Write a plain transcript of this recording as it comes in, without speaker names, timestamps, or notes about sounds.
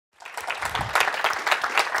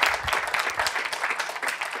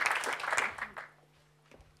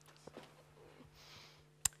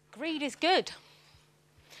Greed is good.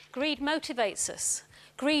 Greed motivates us.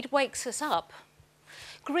 Greed wakes us up.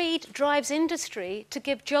 Greed drives industry to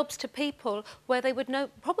give jobs to people where they would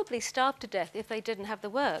probably starve to death if they didn't have the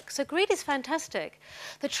work. So greed is fantastic.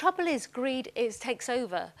 The trouble is takes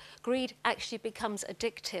over. Greed actually becomes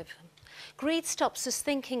addictive. Greed stops us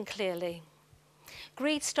thinking clearly.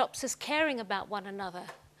 Greed stops us caring about one another.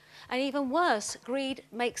 And even worse, greed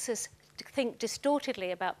makes us think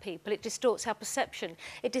distortedly about people. It distorts our perception,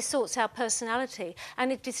 it distorts our personality,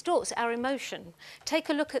 and it distorts our emotion. Take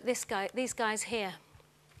a look at these guys here.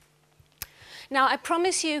 Now, I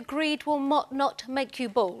promise you, greed will not make you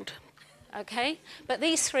bald, okay? But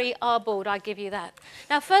these three are bald, I give you that.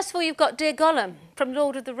 Now, first of all, you've got Dear Gollum from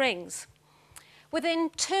Lord of the Rings.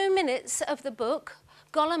 Within 2 minutes of the book,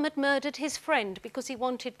 Gollum had murdered his friend because he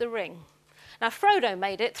wanted the ring. Now, Frodo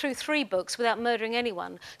made it through 3 books without murdering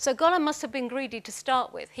anyone. So Gollum must have been greedy to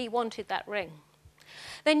start with. He wanted that ring.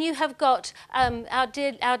 Then you have got our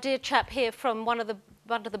dear chap here from one of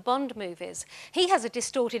the Bond movies. He has a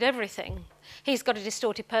distorted everything. He's got a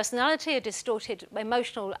distorted personality, a distorted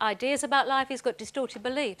emotional ideas about life. He's got distorted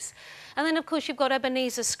beliefs. And then, of course, you've got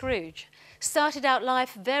Ebenezer Scrooge. Started out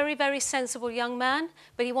life very, very sensible young man,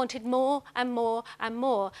 but he wanted more and more and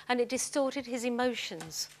more, and it distorted his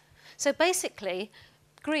emotions. So basically,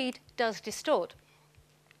 greed does distort.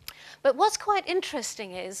 But what's quite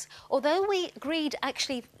interesting is, although greed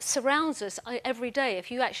actually surrounds us every day, if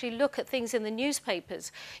you actually look at things in the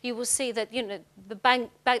newspapers, you will see that, you know, the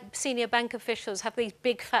senior bank officials have these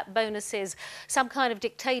big fat bonuses. Some kind of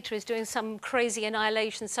dictator is doing some crazy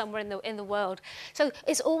annihilation somewhere in the world. So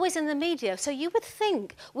it's always in the media. So you would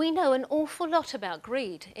think we know an awful lot about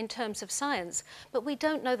greed in terms of science, but we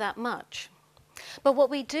don't know that much. But what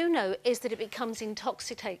we do know is that it becomes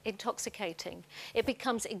intoxicating, it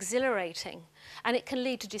becomes exhilarating, and it can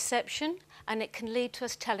lead to deception, and it can lead to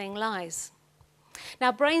us telling lies.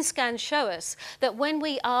 Now, brain scans show us that when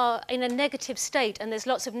we are in a negative state and there's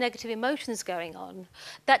lots of negative emotions going on,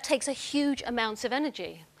 that takes a huge amount of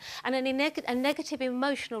energy. And a negative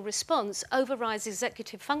emotional response overrides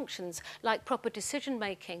executive functions like proper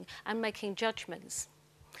decision-making and making judgments.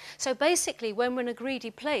 So basically, when we're in a greedy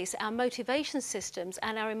place, our motivation systems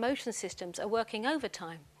and our emotion systems are working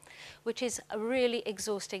overtime, which is a really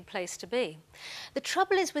exhausting place to be. The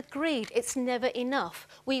trouble is with greed, it's never enough.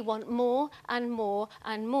 We want more and more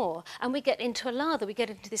and more. And we get into a lather, we get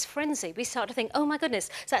into this frenzy. We start to think, oh my goodness,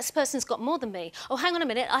 that person's got more than me. Oh, hang on a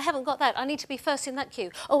minute, I haven't got that. I need to be first in that queue.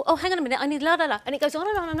 Oh, hang on a minute, I need la la la. And it goes on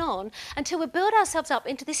and on and on until we build ourselves up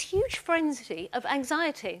into this huge frenzy of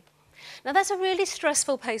anxiety. Now, that's a really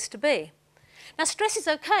stressful place to be. Now, stress is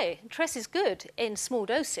okay. Stress is good in small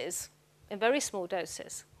doses, in very small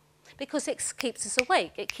doses, because it keeps us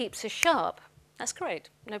awake, it keeps us sharp. That's great,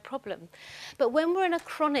 no problem. But when we're in a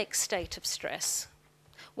chronic state of stress,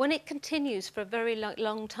 when it continues for a very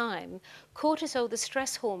long time, cortisol, the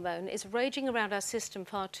stress hormone, is raging around our system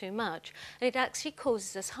far too much, and it actually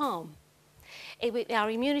causes us harm. Our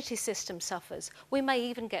immunity system suffers. We may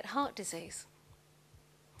even get heart disease.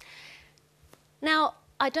 Now,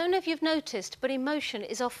 I don't know if you've noticed, but emotion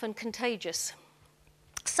is often contagious.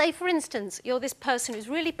 Say, for instance, you're this person who's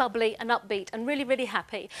really bubbly and upbeat and really, really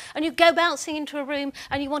happy, and you go bouncing into a room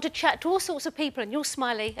and you want to chat to all sorts of people and you're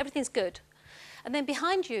smiley, everything's good. And then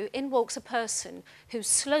behind you, in walks a person who's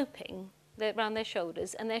sloping around their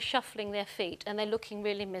shoulders and they're shuffling their feet and they're looking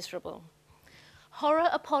really miserable. Horror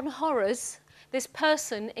upon horrors, this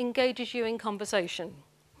person engages you in conversation.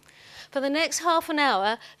 For the next half an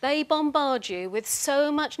hour, they bombard you with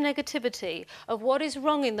so much negativity of what is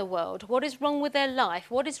wrong in the world, what is wrong with their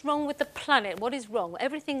life, what is wrong with the planet, what is wrong,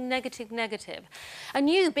 everything negative, negative. And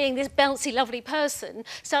you, being this bouncy, lovely person,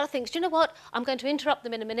 start to think, do you know what? I'm going to interrupt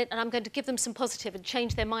them in a minute and I'm going to give them some positive and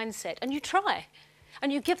change their mindset. And you try.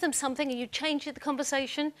 And you give them something and you change the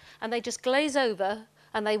conversation and they just glaze over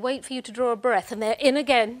and they wait for you to draw a breath and they're in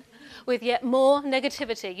again with yet more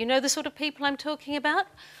negativity. You know the sort of people I'm talking about?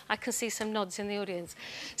 I can see some nods in the audience.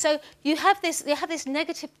 So you have this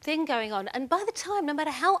negative thing going on, and by the time, no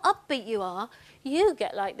matter how upbeat you are, you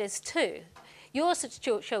get like this too. Your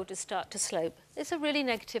shoulders start to slope. It's a really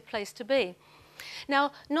negative place to be.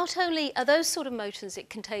 Now, not only are those sort of emotions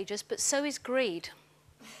contagious, but so is greed.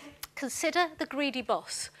 Consider the greedy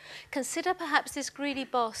boss. Consider perhaps this greedy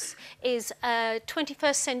boss is a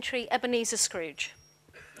 21st century Ebenezer Scrooge.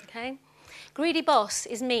 Okay? Greedy boss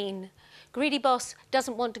is mean. Greedy boss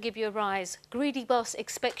doesn't want to give you a rise. Greedy boss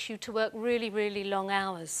expects you to work really, really long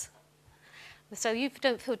hours. So you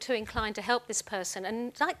don't feel too inclined to help this person.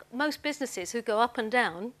 And like most businesses who go up and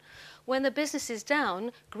down, when the business is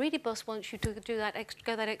down, greedy boss wants you to go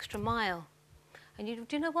that extra mile. And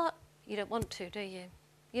do you know what? You don't want to, do you?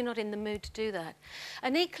 You're not in the mood to do that.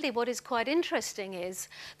 And equally, what is quite interesting is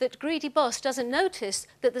that greedy boss doesn't notice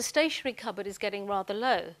that the stationery cupboard is getting rather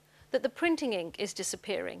low, that the printing ink is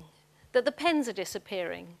disappearing, that the pens are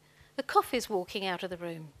disappearing, the coffee's walking out of the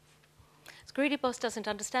room. So greedy boss doesn't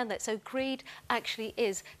understand that. So greed actually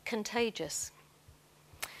is contagious.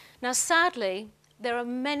 Now, sadly, there are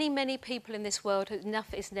many, many people in this world who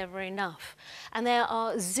enough is never enough. And there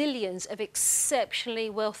are zillions of exceptionally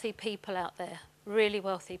wealthy people out there, really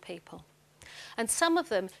wealthy people. And some of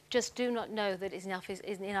them just do not know that enough is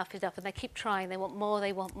enough, and they keep trying. They want more,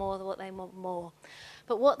 they want more.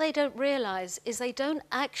 But what they don't realise is they don't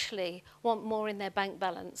actually want more in their bank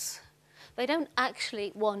balance. They don't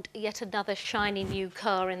actually want yet another shiny new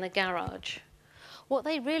car in the garage. What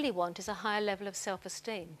they really want is a higher level of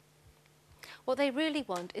self-esteem. What they really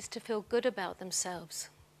want is to feel good about themselves.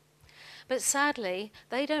 But sadly,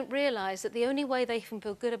 they don't realise that the only way they can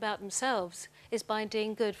feel good about themselves is by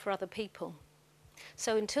doing good for other people.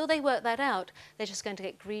 So until they work that out, they're just going to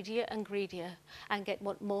get greedier and greedier and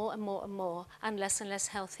want more and more and more and less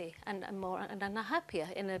healthy and more and happier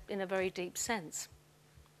in a very deep sense.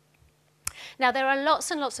 Now, there are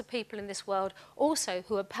lots and lots of people in this world also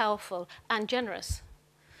who are powerful and generous.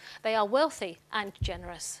 They are wealthy and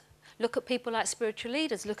generous. Look at people like spiritual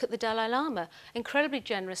leaders. Look at the Dalai Lama, incredibly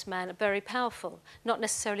generous man, very powerful, not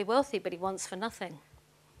necessarily wealthy, but he wants for nothing.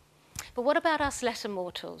 But what about us lesser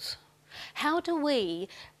mortals? How do we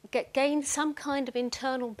gain some kind of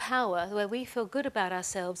internal power where we feel good about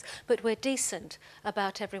ourselves, but we're decent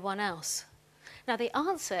about everyone else? Now, the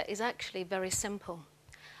answer is actually very simple.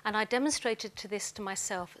 And I demonstrated this to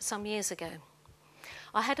myself some years ago.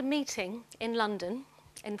 I had a meeting in London,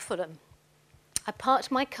 in Fulham. I parked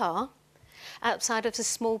my car outside of a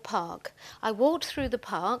small park. I walked through the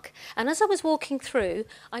park, and as I was walking through,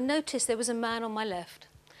 I noticed there was a man on my left,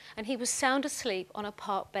 and he was sound asleep on a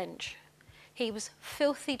park bench. He was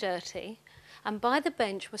filthy dirty, and by the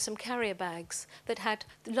bench were some carrier bags that had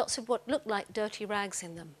lots of what looked like dirty rags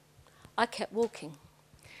in them. I kept walking.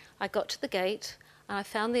 I got to the gate, and I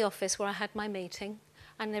found the office where I had my meeting,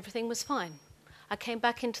 and everything was fine. I came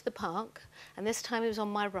back into the park, and this time he was on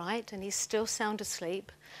my right, and he's still sound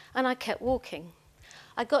asleep, and I kept walking.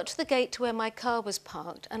 I got to the gate to where my car was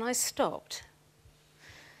parked, and I stopped.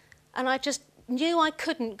 And I just knew I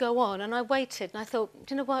couldn't go on, and I waited, and I thought,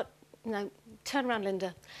 do you know what? No, turn around,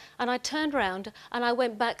 Lynda. And I turned around, and I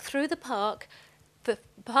went back through the park,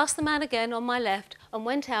 past the man again on my left, and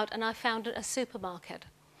went out, and I found a supermarket.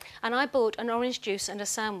 And I bought an orange juice and a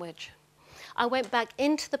sandwich. I went back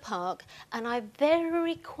into the park, and I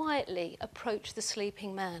very quietly approached the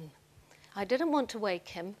sleeping man. I didn't want to wake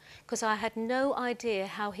him because I had no idea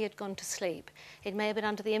how he had gone to sleep. It may have been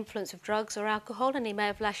under the influence of drugs or alcohol, and he may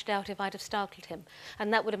have lashed out if I'd have startled him,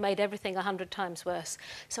 and that would have made everything 100 times worse.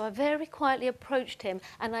 So I very quietly approached him,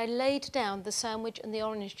 and I laid down the sandwich and the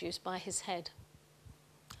orange juice by his head.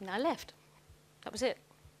 And I left. That was it.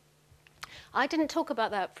 I didn't talk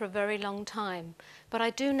about that for a very long time, but I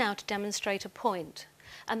do now to demonstrate a point.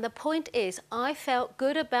 And the point is, I felt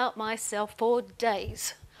good about myself for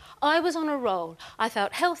days. I was on a roll. I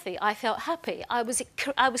felt healthy. I felt happy. I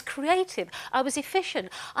was creative. I was efficient.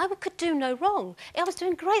 I could do no wrong. I was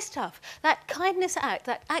doing great stuff. That kindness act,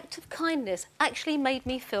 that act of kindness, actually made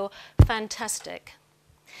me feel fantastic.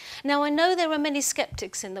 Now, I know there are many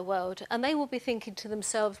skeptics in the world, and they will be thinking to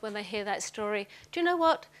themselves when they hear that story, do you know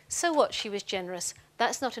what? So what, she was generous.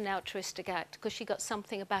 That's not an altruistic act because she got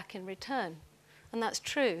something back in return. And that's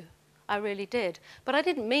true. I really did. But I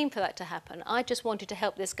didn't mean for that to happen. I just wanted to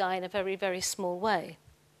help this guy in a very, very small way.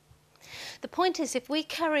 The point is, if we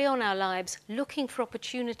carry on our lives looking for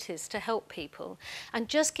opportunities to help people and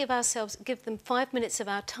just give them 5 minutes of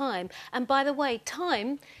our time, and by the way,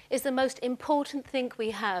 time is the most important thing we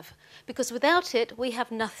have, because without it, we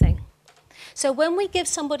have nothing. So when we give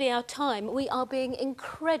somebody our time, we are being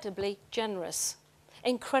incredibly generous.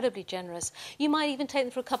 Incredibly generous. You might even take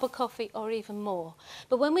them for a cup of coffee or even more.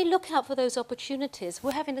 But when we look out for those opportunities,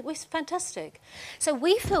 we're fantastic. So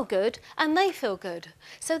we feel good and they feel good.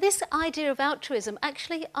 So this idea of altruism,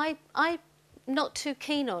 actually, I'm not too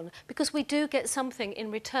keen on, because we do get something in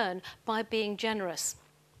return by being generous.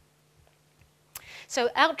 So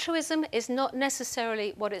altruism is not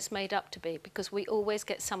necessarily what it's made up to be, because we always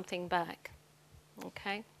get something back.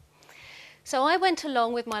 Okay? So I went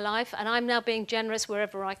along with my life, and I'm now being generous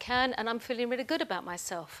wherever I can, and I'm feeling really good about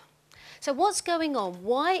myself. So what's going on?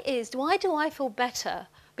 Why do I feel better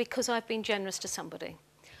because I've been generous to somebody?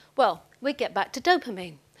 Well, we get back to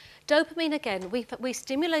dopamine. Dopamine again. We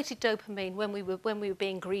stimulated dopamine when we were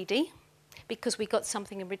being greedy. because we got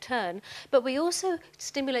something in return, but we also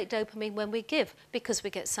stimulate dopamine when we give because we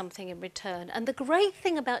get something in return. And the great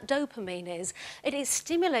thing about dopamine is it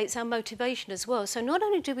stimulates our motivation as well. So not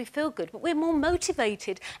only do we feel good, but we're more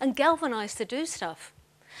motivated and galvanized to do stuff.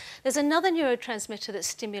 There's another neurotransmitter that's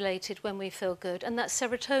stimulated when we feel good, and that's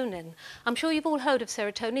serotonin. I'm sure you've all heard of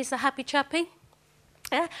serotonin. It's the happy chappy.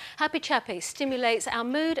 Yeah? Happy chappy stimulates our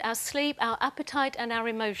mood, our sleep, our appetite, and our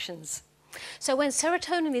emotions. So when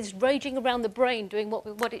serotonin is raging around the brain doing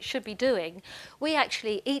what it should be doing, we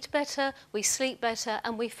actually eat better, we sleep better,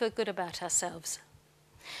 and we feel good about ourselves.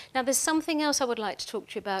 Now there's something else I would like to talk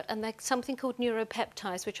to you about, and there's something called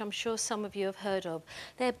neuropeptides, which I'm sure some of you have heard of.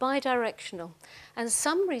 They're bidirectional, and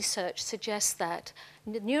some research suggests that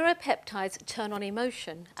neuropeptides turn on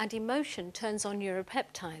emotion, and emotion turns on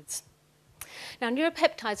neuropeptides. Now,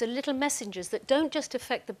 neuropeptides are little messengers that don't just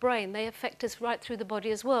affect the brain, they affect us right through the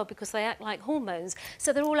body as well because they act like hormones,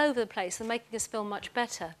 so they're all over the place and making us feel much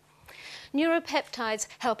better. Neuropeptides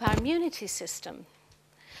help our immunity system.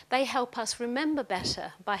 They help us remember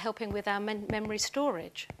better by helping with our memory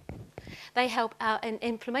storage. They help our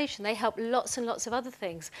inflammation. They help lots and lots of other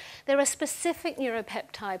things. There are specific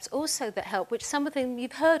neuropeptides also that help, which some of them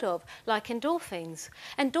you've heard of, like endorphins.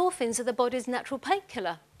 Endorphins are the body's natural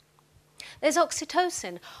painkiller. There's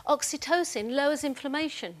oxytocin. Oxytocin lowers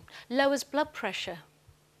inflammation, lowers blood pressure,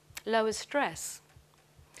 lowers stress.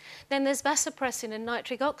 Then there's vasopressin and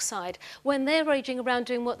nitric oxide. When they're raging around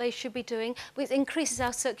doing what they should be doing, it increases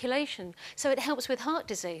our circulation, so it helps with heart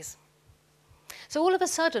disease. So all of a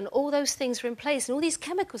sudden, all those things are in place, and all these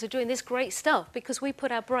chemicals are doing this great stuff because we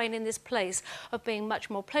put our brain in this place of being much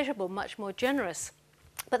more pleasurable, much more generous.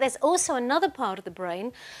 But there's also another part of the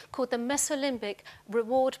brain called the mesolimbic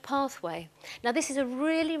reward pathway. Now, this is a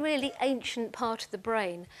really, really ancient part of the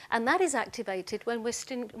brain, and that is activated when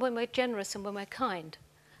we're generous and when we're kind.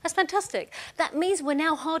 That's fantastic. That means we're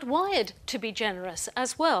now hardwired to be generous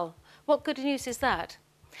as well. What good news is that?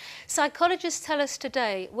 Psychologists tell us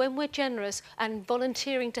today when we're generous and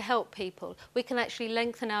volunteering to help people, we can actually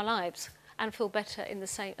lengthen our lives and feel better at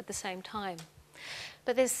the same time.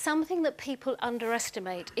 But there's something that people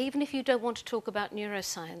underestimate, even if you don't want to talk about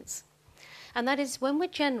neuroscience. And that is when we're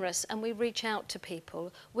generous and we reach out to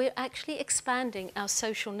people, we're actually expanding our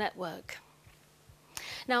social network.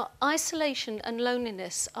 Now, isolation and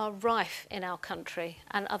loneliness are rife in our country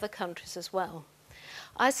and other countries as well.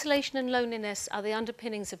 Isolation and loneliness are the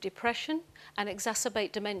underpinnings of depression and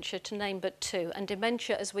exacerbate dementia, to name but two. And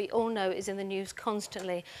dementia, as we all know, is in the news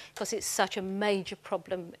constantly because it's such a major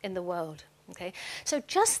problem in the world. Okay? So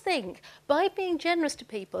just think, by being generous to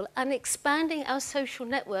people and expanding our social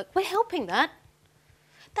network, we're helping that.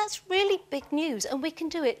 That's really big news, and we can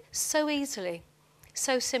do it so easily,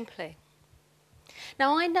 so simply.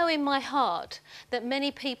 Now, I know in my heart that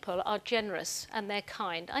many people are generous and they're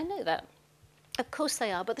kind. I know that. Of course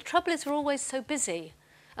they are, but the trouble is we're always so busy,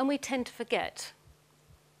 and we tend to forget.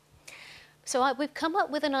 So we've come up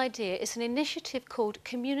with an idea. It's an initiative called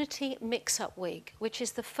Community Mix-Up Week, which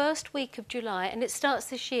is the first week of July, and it starts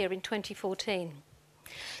this year in 2014.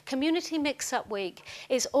 Community Mix-Up Week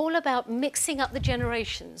is all about mixing up the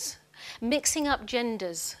generations, mixing up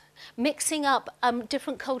genders, mixing up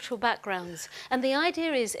different cultural backgrounds. And the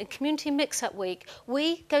idea is, in Community Mix-Up Week,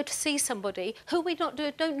 we go to see somebody who we don't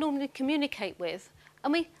normally communicate with,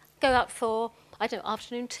 and we go out for, I don't know,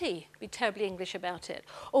 afternoon tea, be terribly English about it,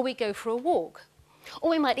 or we go for a walk,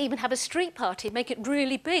 or we might even have a street party, make it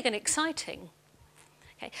really big and exciting.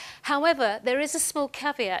 Okay. However, there is a small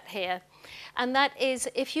caveat here, and that is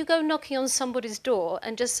if you go knocking on somebody's door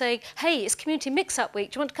and just say, hey, it's Community Mix-Up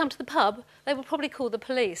Week, do you want to come to the pub? They will probably call the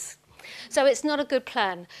police. So it's not a good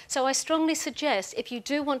plan. So I strongly suggest, if you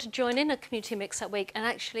do want to join in a Community Mix-Up Week and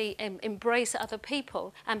actually embrace other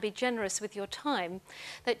people and be generous with your time,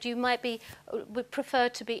 that you would prefer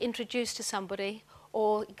to be introduced to somebody,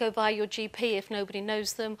 or go via your GP if nobody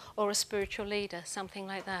knows them, or a spiritual leader, something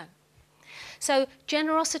like that. So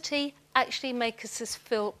generosity actually makes us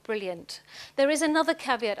feel brilliant. There is another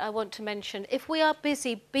caveat I want to mention. If we are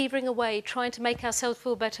busy beavering away trying to make ourselves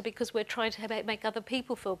feel better because we're trying to make other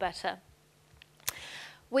people feel better,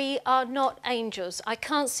 we are not angels. I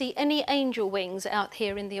can't see any angel wings out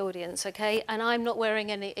here in the audience, okay? And I'm not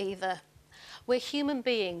wearing any either. We're human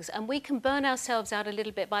beings, and we can burn ourselves out a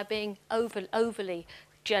little bit by being overly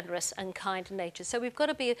generous and kind in nature. So we've got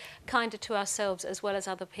to be kinder to ourselves as well as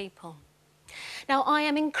other people. Now, I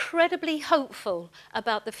am incredibly hopeful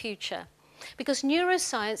about the future because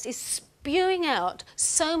neuroscience is spewing out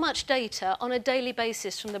so much data on a daily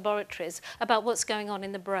basis from laboratories about what's going on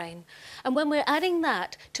in the brain. And when we're adding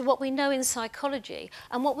that to what we know in psychology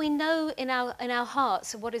and what we know in our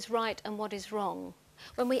hearts of what is right and what is wrong,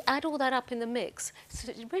 when we add all that up in the mix,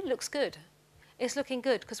 it really looks good. It's looking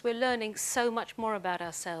good because we're learning so much more about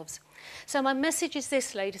ourselves. So my message is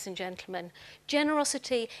this, ladies and gentlemen.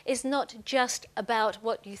 Generosity is not just about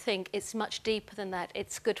what you think. It's much deeper than that.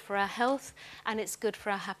 It's good for our health and it's good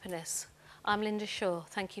for our happiness. I'm Lynda Shaw.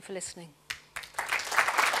 Thank you for listening.